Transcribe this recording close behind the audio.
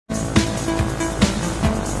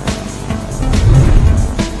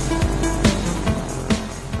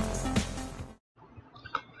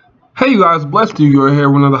Hey you guys, blessed you are here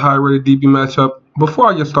with another high-rated DB matchup.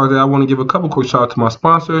 Before I get started, I want to give a couple quick shout out to my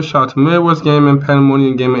sponsors. Shout out to Midwest Gaming,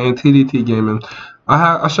 Pandemonium Gaming, and TDT Gaming.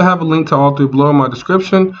 I should have a link to all three below in my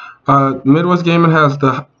description. Midwest Gaming has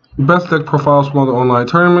the best deck profiles from all the online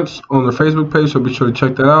tournaments on their Facebook page, so be sure to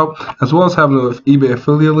check that out, as well as having an eBay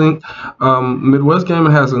affiliate link. Midwest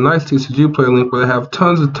Gaming has a nice TCG play link where they have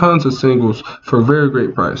tons of singles for a very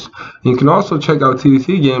great price. You can also check out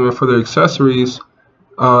TDT Gaming for their accessories.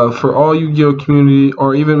 For all Yu-Gi-Oh community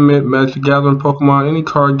or even Magic Gathering, Pokemon, any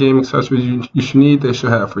card game accessories you should need, they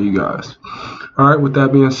should have for you guys. Alright, with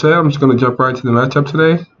that being said, I'm just going to jump right into the matchup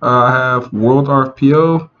today. I have World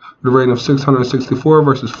RFPO with a rating of 664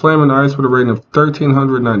 versus Flamin' Ice with a rating of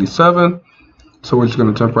 1397. So we're just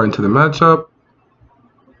going to jump right into the matchup.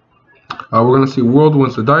 We're going to see World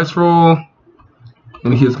wins the dice roll,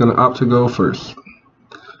 and he is going to opt to go first.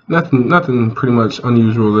 Nothing pretty much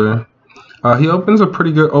unusual there. He opens a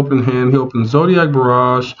pretty good open hand. He opens Zoodiac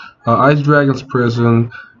Barrage, Ice Dragon's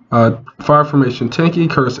Prison, Fire Formation Tinky,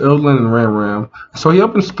 Curse Eldlich, and Ram. So he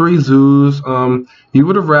opens 3 zoos. You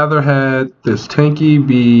would have rather had this Tinky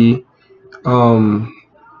be, you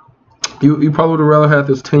probably would have rather had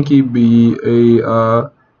this Tinky be a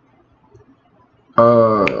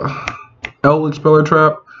Eldlich Speller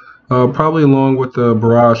Trap, probably along with the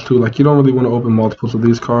Barrage too. Like, you don't really want to open multiples of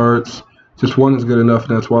these cards. Just one is good enough,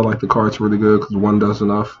 and that's why I like the cards really good, because one does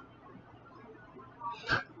enough.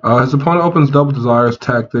 His opponent opens Double Desires,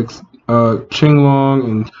 Tactics, Qinglong,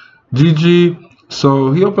 and GG.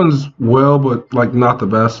 So he opens well, but like not the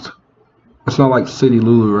best. It's not like City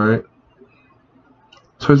Lulu, right?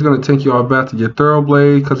 So he's going to take you off bat to get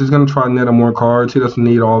Thoroughblade, because he's going to try to net him more cards. He doesn't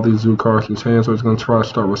need all these zoo cards in his hand, so he's going to try to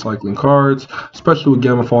start recycling cards, especially with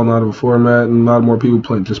Gamma falling out of a format, and a lot more people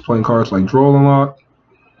just playing cards like Droll a lot.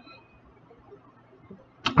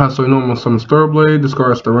 So he normally summons Thoroughblade,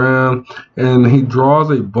 discards the Ram, and he draws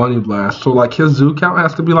a Bunny Blast. So like his zoo count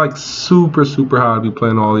has to be like super high to be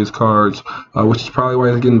playing all these cards, which is probably why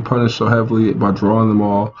he's getting punished so heavily by drawing them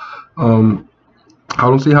all. I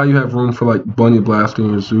don't see how you have room for like Bunny Blast in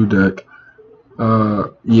your zoo deck.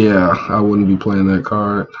 Yeah, I wouldn't be playing that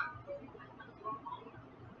card.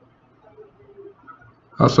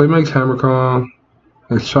 So he makes Hammercon,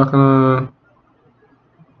 makes Chakanine.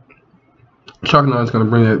 Chakanine is going to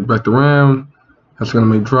bring it back to Ram. That's going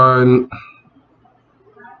to make Dryden.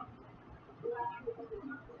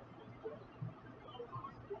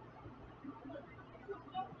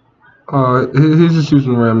 He's just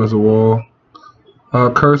using Ram as a wall.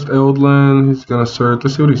 Cursed Eldlich, he's going to search.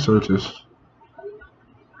 Let's see what he searches.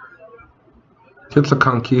 Hits a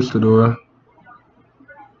Conquistador.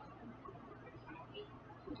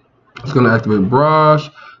 He's going to activate Barrage.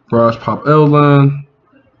 Barrage pop Eldlich.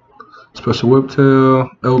 Special Whiptail,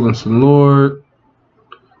 Eldlich Lord,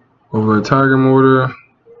 over Tiger Mortar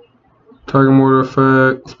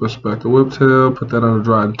effect, special back to Whiptail, put that on the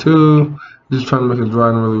Dryden 2, just trying to make his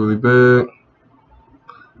Dryden really big.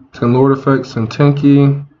 Ten Lord effects and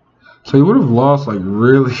Tinky. So he would have lost like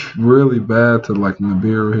really bad to like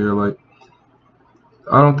Nibiru here. Like,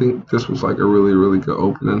 I don't think this was like a really good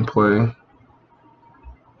opening play.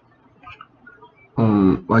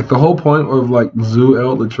 Like the whole point of like Zoo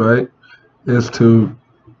Eldlich, right, is to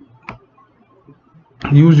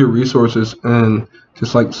use your resources and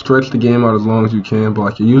just like stretch the game out as long as you can, but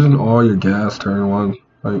like you're using all your gas turn 1.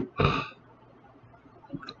 Like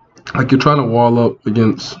you're trying to wall up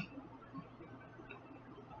against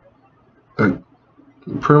like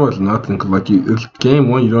pretty much nothing, because like it's game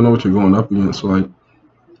 1, you don't know what you're going up against. So like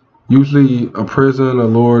usually a Prison, a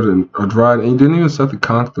Lord, and a Dryden, and you didn't even set the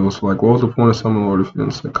conch though. So like, what was the point of Summon Lord if you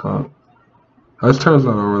didn't set conch? His turn's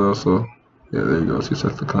not over though, so yeah, there you go. So he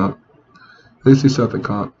sets the conch. At least he set the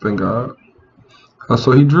conch, thank God.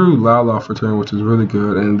 So he drew Lala for turn, which is really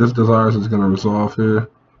good, and this Desires is going to resolve here.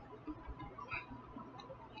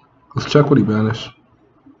 Let's check what he banished.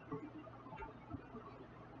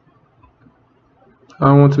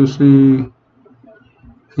 I want to see.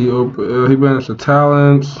 He banished the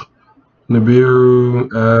Talents, Nibiru,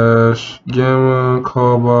 Ash, Gamma,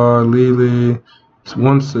 Callbar, Lily. It's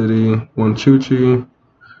 1 city, 1 Chuchi,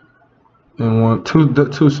 and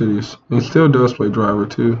two cities. And he still does play Driver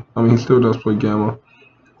too. I mean, he still does play Gamma.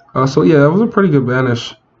 So yeah, that was a pretty good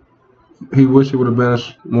banish. He wished he would have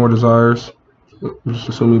banished more Desires. Just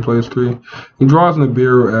assuming he plays 3. He draws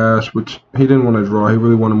Nibiru Ash, which he didn't want to draw. He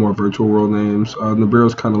really wanted more Virtual World names.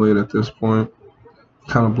 Nibiru's kind of late at this point.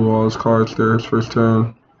 Kind of blew all his cards there his first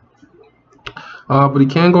turn. But he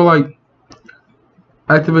can go like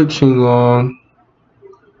activate Qinglong,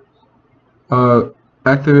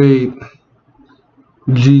 activate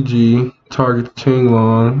GG, target Ching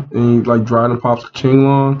Long, and he like Dryden pops the Ching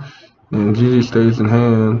Long, and GG stays in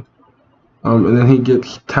hand. And then he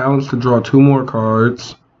gets talents to draw 2 more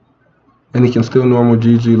cards, and he can still normal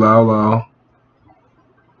GG Lao Lao.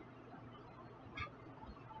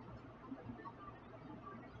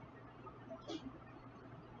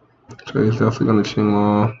 So he's definitely gonna Ching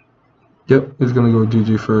Long. Yep, he's gonna go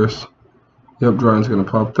GG first. Yep, Dryden's gonna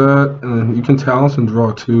pop that, and then you can talents and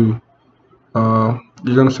draw 2.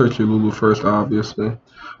 You're gonna search your Lulu first, obviously.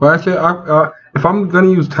 Well, actually, if I'm gonna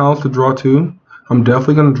use talents to draw 2, I'm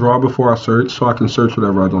definitely gonna draw before I search, so I can search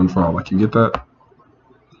whatever I don't draw. Like, you get that?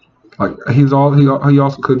 Like, he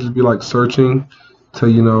also could just be like searching to,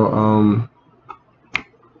 you know,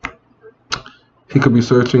 he could be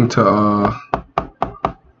searching to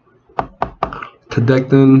deck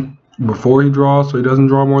then before he draws, so he doesn't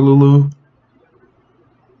draw more Lulu.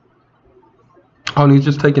 Oh, and he's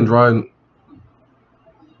just taking Dryden.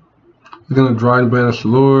 He's gonna Dryden banish the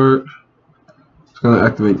Lord. He's gonna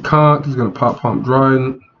activate Conch. He's gonna pump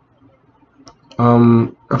Dryden.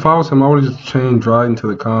 If I was him, I would have just chained Dryden to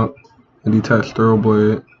the Conch and detach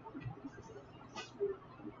Thoroughblade.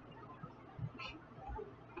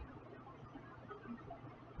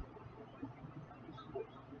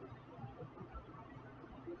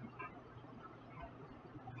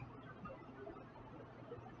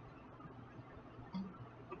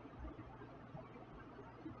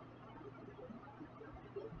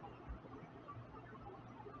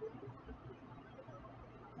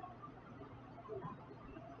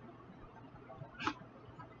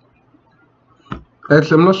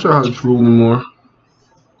 Actually, I'm not sure how it's ruled anymore.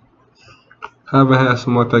 Haven't had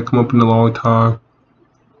something like that come up in a long time.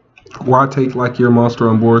 Why take like your monster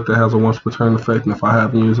on board that has a once per turn effect, and if I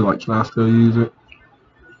haven't used it, like, can I still use it?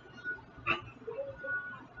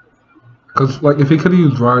 Because like if he could have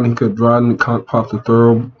used Dryden, he could Dryden Conch pop the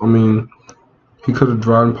Thorough. I mean, he could have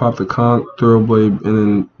Dryden pop the Conch Thoroughblade and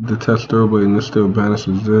then detach Thoroughblade, and it still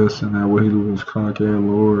banishes this, and that way he loses Conch and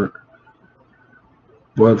Lord.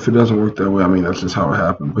 But if it doesn't work that way, I mean, that's just how it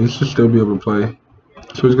happened. But he should still be able to play.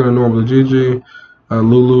 So he's going to normally GG,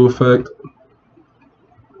 Lulu effect.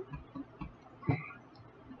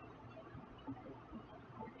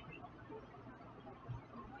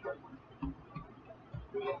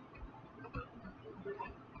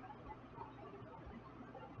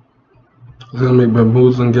 He's going to make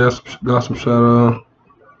Bamboozling Gossip Shadow.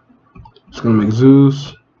 He's going to make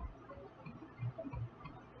Zeus.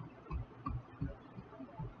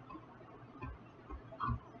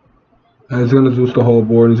 And he's going to Zeus the whole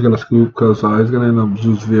board, and he's going to scoop because he's going to end up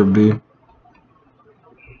Zeus VFD.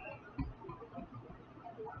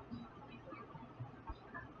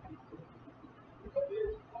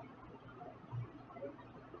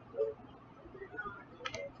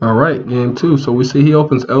 Alright, game 2. So we see he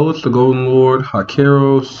opens Eldlich, the Golden Lord,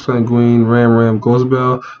 Hakero, Sanguine, Ram,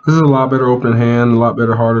 Ghostbell. This is a lot better open hand, a lot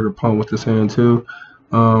better, harder to punt with this hand too.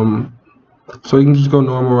 So you can just go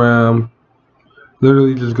normal Ram.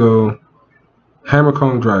 Literally just go Hammer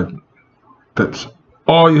Kong Dragon. That's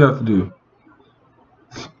all you have to do.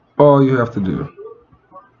 All you have to do.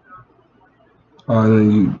 And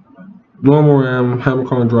then you normal Ram, Hammer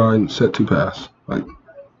Kong Dragon, set 2 pass. Like,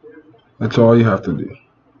 that's all you have to do.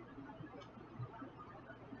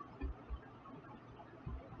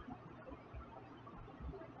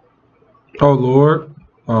 Oh Lord.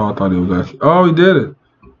 Oh, I thought he was actually. Oh, he did it.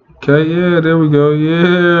 Okay, yeah, there we go.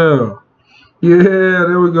 Yeah. Yeah,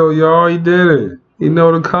 there we go, y'all. He did it. He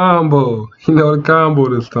know the combo. He know the combo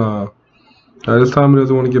this time. This time he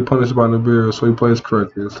doesn't want to get punished by Nibiru, so he plays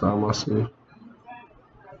correctly this time, I see.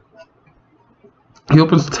 He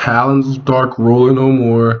opens Talons, Dark Ruler, no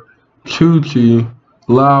more. Chuchi,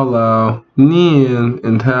 Lao Lao, Nian,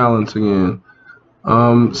 and Talons again.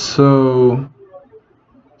 So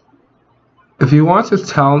if he wants his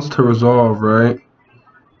Talons to resolve, right?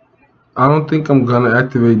 I don't think I'm gonna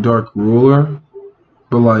activate Dark Ruler,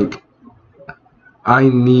 but like I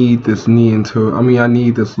need this Nian to, I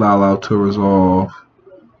need this Lao Lao to resolve.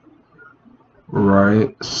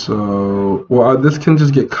 Right, so well this can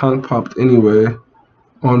just get Conch popped anyway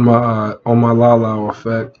on my Lao Lao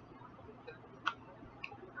effect.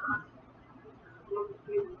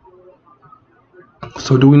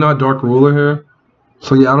 So do we not Dark Ruler here?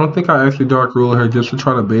 So yeah, I don't think I actually Dark Ruler here just to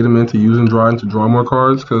try to bait him into using Dryden to draw more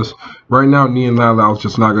cards, because right now Nian Lao Lao is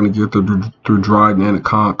just not going to get through Dryden and a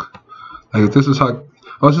Conch. Like if this is oh,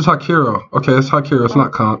 it's just Hakero. Okay, it's Hakero, it's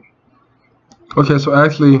not Conch. Okay, so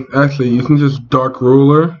actually you can just Dark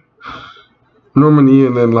Ruler, Norman Nian,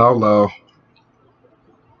 and then Lao Lao.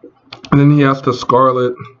 And then he has to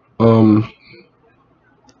Scarlet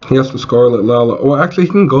He has to Scarlet Lala. Well, actually,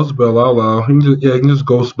 he can Ghost Bell Lala. He can just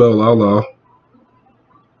Ghost Bell Lala.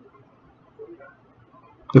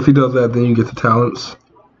 If he does that, then you get the talents.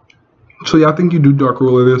 So yeah, I think you do Dark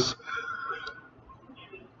Ruler this.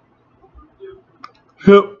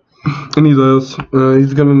 Yep. And he does.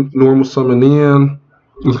 He's gonna normal summon in.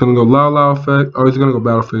 He's gonna go Lala effect. Or he's gonna go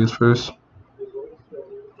Battle Phase first,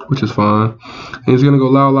 which is fine. And he's gonna go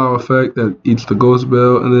Lala effect that eats the Ghost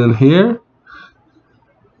Bell. And then here,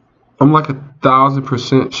 I'm like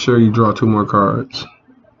 1000% sure you draw 2 more cards.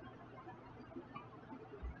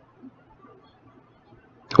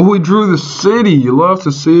 Oh, he drew the city. You love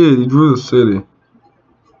to see it. He drew the city.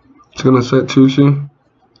 He's gonna set Chuchi.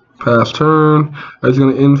 Pass turn. He's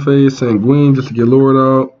going to end phase Sanguine just to get Lord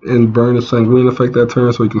out and burn the Sanguine effect that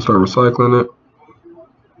turn so he can start recycling it.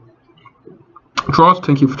 Draws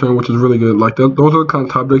Tinky for turn, which is really good. Like those are the kind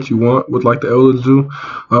of top decks you want with like the Eldlich Zoo.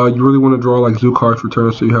 You really want to draw like Zoo cards for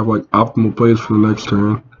turn so you have like optimal plays for the next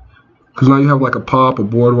turn. Because now you have like a pop, a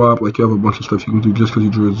board wop, like you have a bunch of stuff you can do just because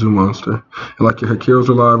you drew a Zoo monster. And like your Hakiros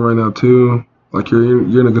are live right now too. Like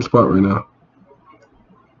you're in a good spot right now.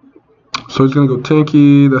 So he's going to go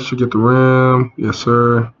Tinky. That should get the Ram. Yes,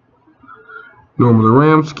 sir. Normal the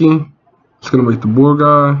Ramsky. It's going to make the Boar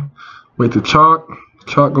guy. Make the Chalk.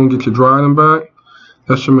 Chalk going to get your Dryden back.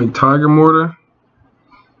 That should make Tiger Mortar.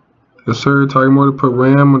 Yes, sir. Tiger Mortar put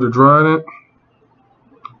Ram under Dryden.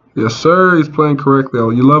 Yes, sir. He's playing correctly.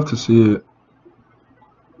 You love to see it.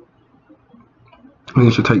 And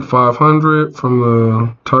you should take 500 from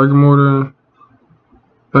the Tiger Mortar.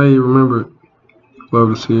 Hey, remember it.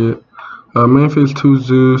 Love to see it. Main phase 2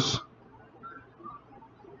 Zeus.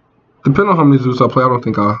 Depending on how many Zeus I play, I don't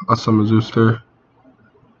think I summon Zeus there.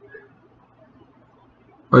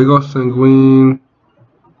 There you go, Sanguine.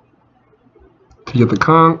 To get the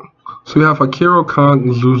Conch. So you have Hakiro, Conch,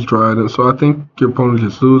 and Zeus Dryden. So I think your opponent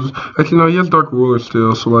just loses. Actually, no, he has Dark Ruler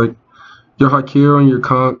still. So like, your Hakiro and your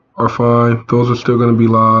Conch are fine. Those are still going to be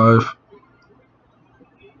live.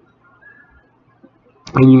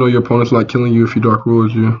 And you know your opponent's not killing you if he Dark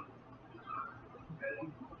Rulers you.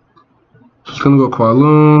 So it's going to go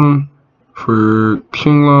Kowloon for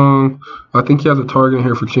Qinglong. I think he has a target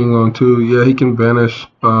here for Qinglong too. Yeah, he can banish,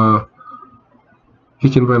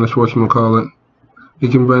 whatchamacallit. He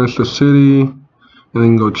can banish the city, and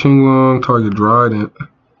then go Qinglong, target Dryden.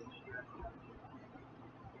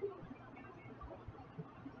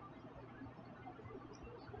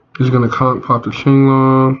 He's going to Conch pop the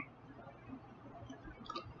Qinglong.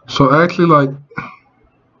 So actually, like,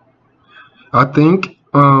 I think,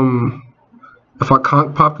 if I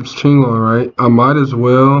can't pop this Qinglong, right, I might as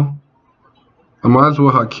well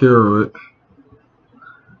Hakiro it,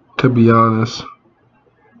 to be honest.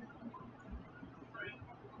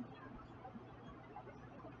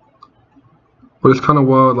 But it's kind of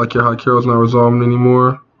wild, like your Hakiro's not resolving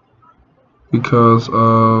anymore because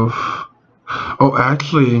of, oh,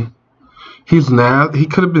 actually, he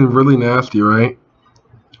could have been really nasty, right?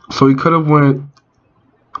 So he could have went,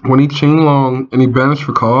 when he Qinglong and he banished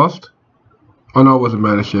for cost. Oh no, it wasn't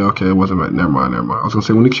banished yet. Okay, it wasn't banished. Never mind. I was gonna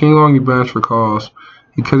say when he Qinglong, he banished for cost.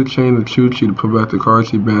 He could have chained the Chuchi to put back the cards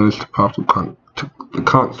he banished to pop the Conch.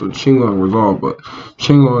 So Qinglong resolved, but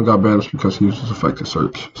Qinglong got banished because he used his effective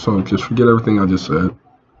search. So just forget everything I just said.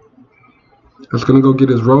 He's gonna go get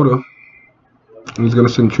his Rhoda, and he's gonna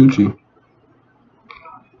send Chuchi.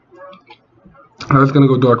 Now he's gonna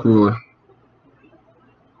go Dark Ruler.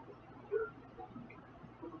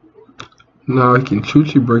 Now he can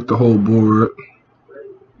Chuchi break the whole board.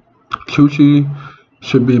 Chuchi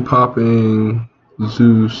should be popping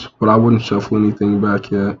Zeus, but I wouldn't shuffle anything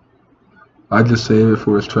back yet. I just save it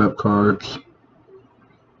for his trap cards.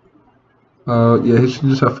 Yeah, he should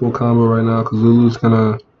just have full combo right now because Lulu's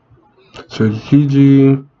gonna search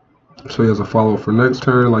GG, so he has a follow up for next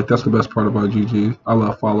turn. Like that's the best part about GG. I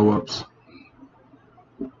love follow-ups.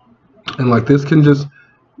 And like this can just,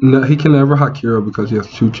 no, he can never Hakiro because he has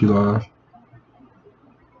Chuchi live.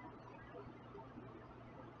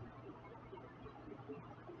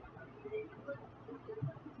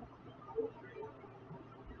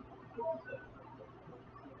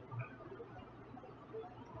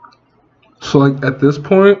 So like at this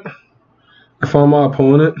point, if I'm my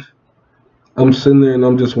opponent, I'm sitting there and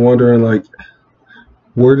I'm just wondering like,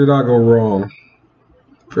 where did I go wrong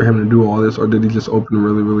for him to do all this, or did he just open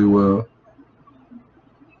really, really well?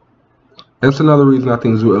 That's another reason I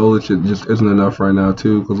think Zoo Eldlich just isn't enough right now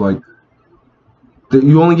too, because like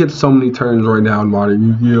you only get so many turns right now in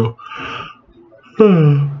Modern Yu-Gi-Oh.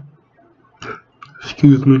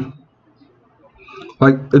 Excuse me.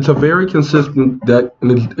 Like, it's a very consistent deck,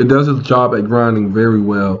 and it does its job at grinding very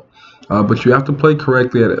well. but you have to play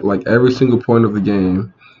correctly at like every single point of the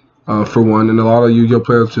game, for one, and a lot of Yu-Gi-Oh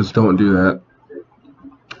players just don't do that.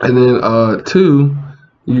 And then two,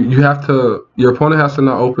 your opponent has to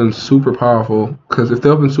not open super powerful, because if they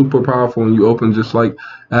open super powerful and you open just like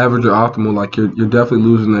average or optimal, like you're definitely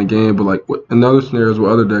losing that game. But like in other scenarios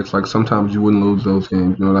with other decks, like sometimes you wouldn't lose those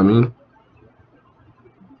games. You know what I mean?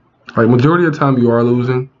 Like majority of the time you are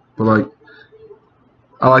losing, but like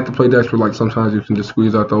I like to play decks where like sometimes you can just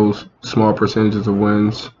squeeze out those small percentages of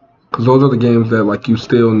wins, because those are the games that like you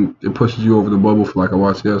still and it pushes you over the bubble for like a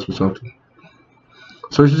YCS or something.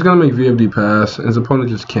 So he's just going to make VFD pass, and his opponent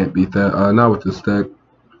just can't beat that, not with this deck.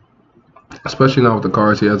 Especially not with the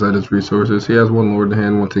cards he has at his resources. He has one Lord in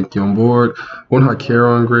hand, one Tinky on board, one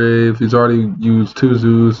Hakera on grave. He's already used 2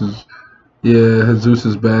 Zeus. His Zeus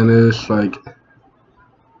is banished. Like,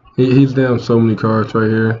 he's down so many cards right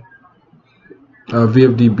here.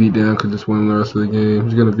 VFD beat down could just win the rest of the game.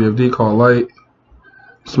 He's going to VFD, call light.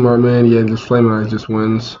 Smart man, yeah, just Flaming Eyes just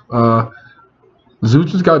wins.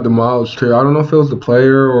 Zeus just got demolished here. I don't know if it was the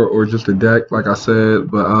player or just the deck, like I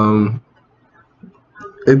said, but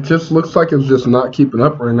it just looks like it's just not keeping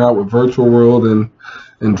up right now with Virtual World and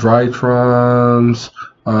Drytrons,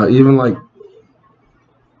 even like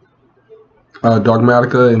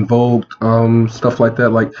Dogmatica, Invoked, stuff like that.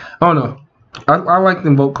 Like, I don't know. I like the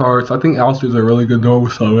Invoke cards. I think Alster's a really good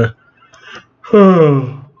normal summon.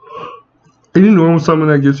 Any normal summon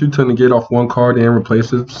that gets you to negate off one card and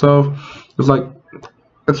replace itself, it's like,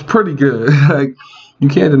 it's pretty good. Like, you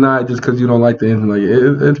can't deny it just because you don't like the engine. Like,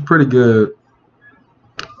 it's pretty good.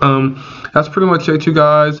 That's pretty much it, you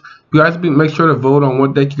guys. You guys make sure to vote on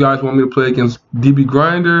what deck you guys want me to play against DB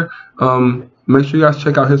Grinder. Make sure you guys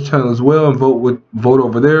check out his channel as well and vote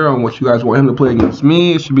over there on what you guys want him to play against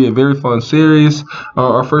me. It should be a very fun series.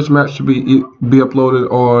 Our first match should be uploaded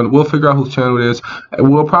on. We'll figure out whose channel it is.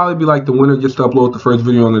 We'll probably be like the winner gets to upload the first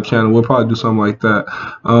video on the channel. We'll probably do something like that.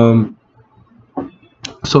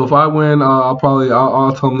 So if I win, I'll tell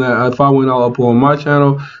him that if I win, I'll upload on my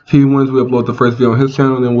channel. If he wins, we upload the first video on his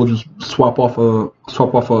channel, and then we'll just swap off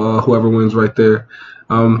whoever wins right there.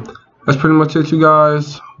 That's pretty much it, you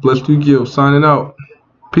guys. Blessed Yu-Gi-Oh! Signing out.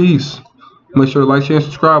 Peace. Make sure to like, share, and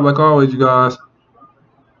subscribe like always, you guys.